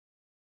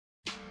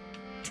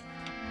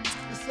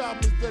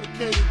album is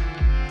dedicated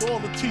to all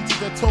the teachers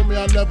that told me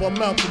I never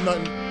amount to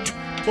nothing.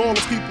 To all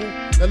the people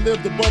that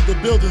lived above the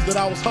buildings that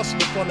I was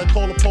hustling from that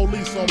called the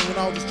police on me when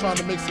I was just trying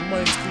to make some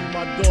money to feed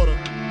my daughter.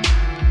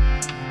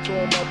 To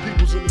all my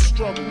peoples in the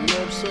struggle, you know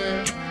what I'm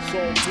saying? It's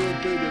all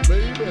good,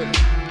 baby.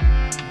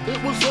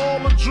 It was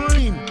all a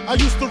dream. I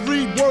used to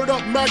read Word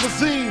Up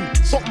magazine,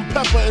 Salt and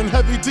Pepper and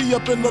Heavy D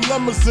up in the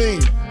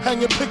limousine,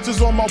 hanging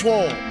pictures on my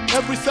wall.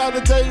 Every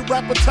Saturday,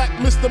 Rap Attack,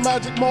 Mr.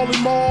 Magic Marley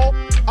Marl.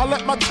 I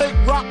let my tape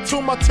rock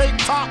till my tape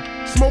pop.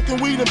 Smoking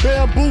weed and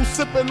bamboo,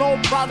 sipping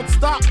on private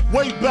stock.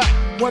 Way back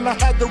when I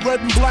had the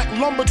red and black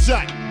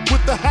lumberjack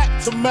with the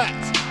hat to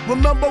match.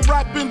 Remember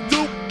rapping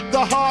Duke?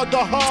 The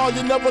hard,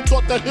 you never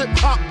thought that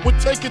hip-hop would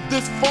take it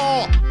this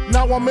far.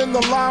 Now I'm in the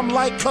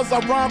limelight cause I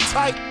rhyme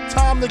tight.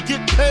 Time to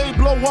get paid,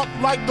 blow up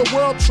like the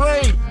world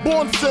trade.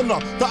 Born sinner,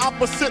 the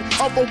opposite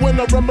of a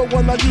winner. Remember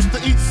when I used to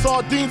eat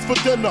sardines for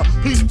dinner?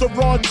 Peace to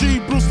Ron G,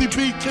 Brucey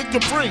B, Kid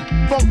Capri,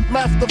 Funk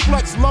Master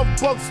Flex, Love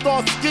Bug,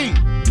 Star Ski.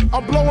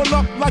 I'm blowing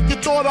up like you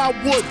thought I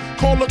would.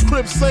 Call a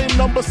crib, same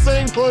number,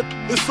 same hood.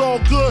 It's all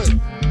good.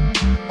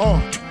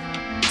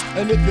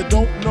 And if you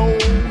don't know,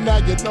 now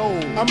you know.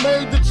 I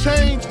made the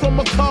change from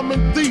a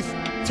common thief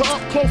to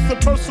up close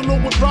and personal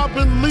with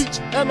Robin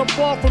Leach. And I'm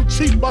far from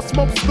cheap, I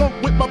smoke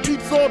skunk with my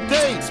peeps all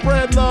day.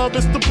 Spread love,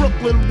 it's the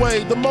Brooklyn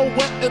way. The Moet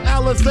and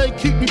Alizé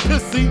keep me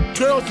pissy.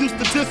 Girls used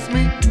to diss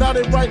me, now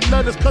they write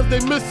letters cause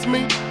they miss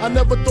me. I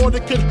never thought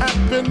it could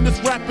happen, this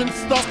rapping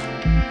stuff.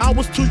 I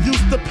was too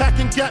used to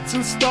packing gats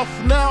and stuff.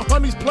 Now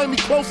honeys play me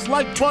close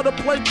like butter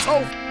play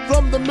toast.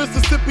 From the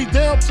Mississippi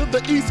down to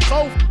the East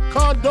Coast,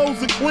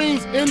 condos in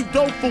Queens,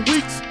 indo for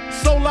weeks.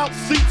 Sold out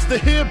seats to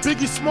hear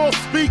Biggie Small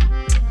speak.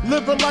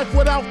 Living life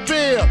without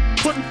fear,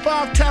 putting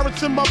 5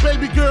 carats in my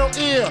baby girl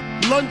ear.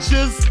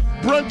 Lunches,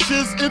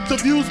 brunches,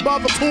 interviews by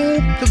the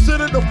pool.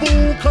 Considered a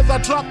fool cause I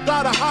dropped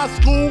out of high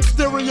school.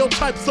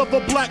 Stereotypes of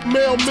a black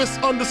male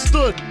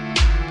misunderstood,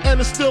 and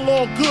it's still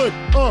all good,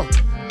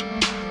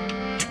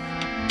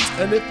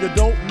 And if you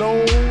don't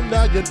know,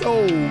 now you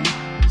know.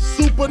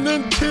 Super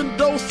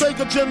Nintendo,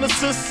 Sega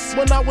Genesis.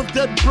 When I was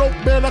dead broke,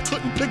 man, I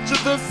couldn't picture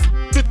this.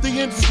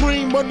 50-inch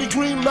screen, money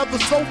green leather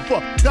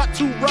sofa. Got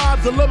 2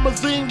 rides, a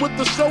limousine with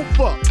the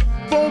chauffeur.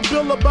 Phone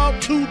bill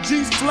about 2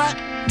 G's flat.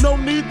 No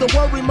need to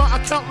worry, my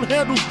accountant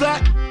handles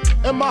that.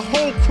 And my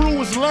whole crew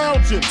is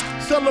lounging,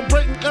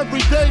 celebrating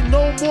every day,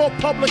 no more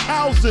public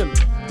housing.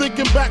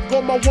 Thinking back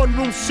on my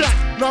one-room shack.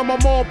 Now my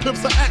mom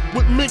pimps an act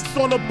with minks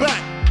on her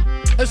back.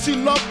 And she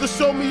loved to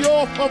show me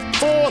off, of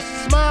course.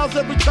 Smiles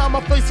every time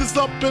my face is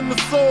up in the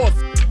sauce.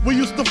 We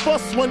used to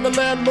fuss when the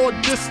landlord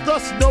dissed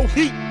us. No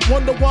heat,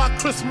 wonder why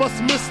Christmas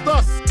missed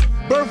us.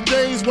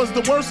 Birthdays was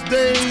the worst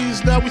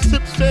days. Now we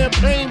sip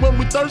champagne when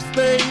we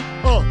thirsty.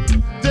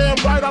 Damn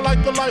right I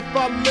like the life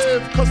I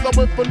live, cause I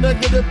went from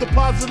negative to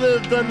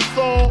positive and it's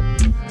all.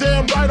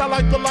 Damn right I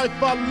like the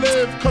life I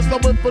live, cause I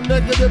went from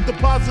negative to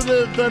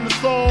positive and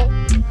it's all.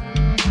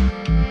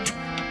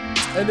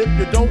 And if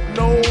you don't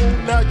know,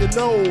 now you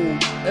know.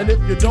 And if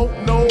you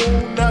don't know,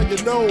 now you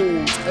know.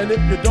 And if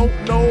you don't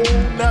know,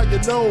 now you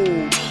know.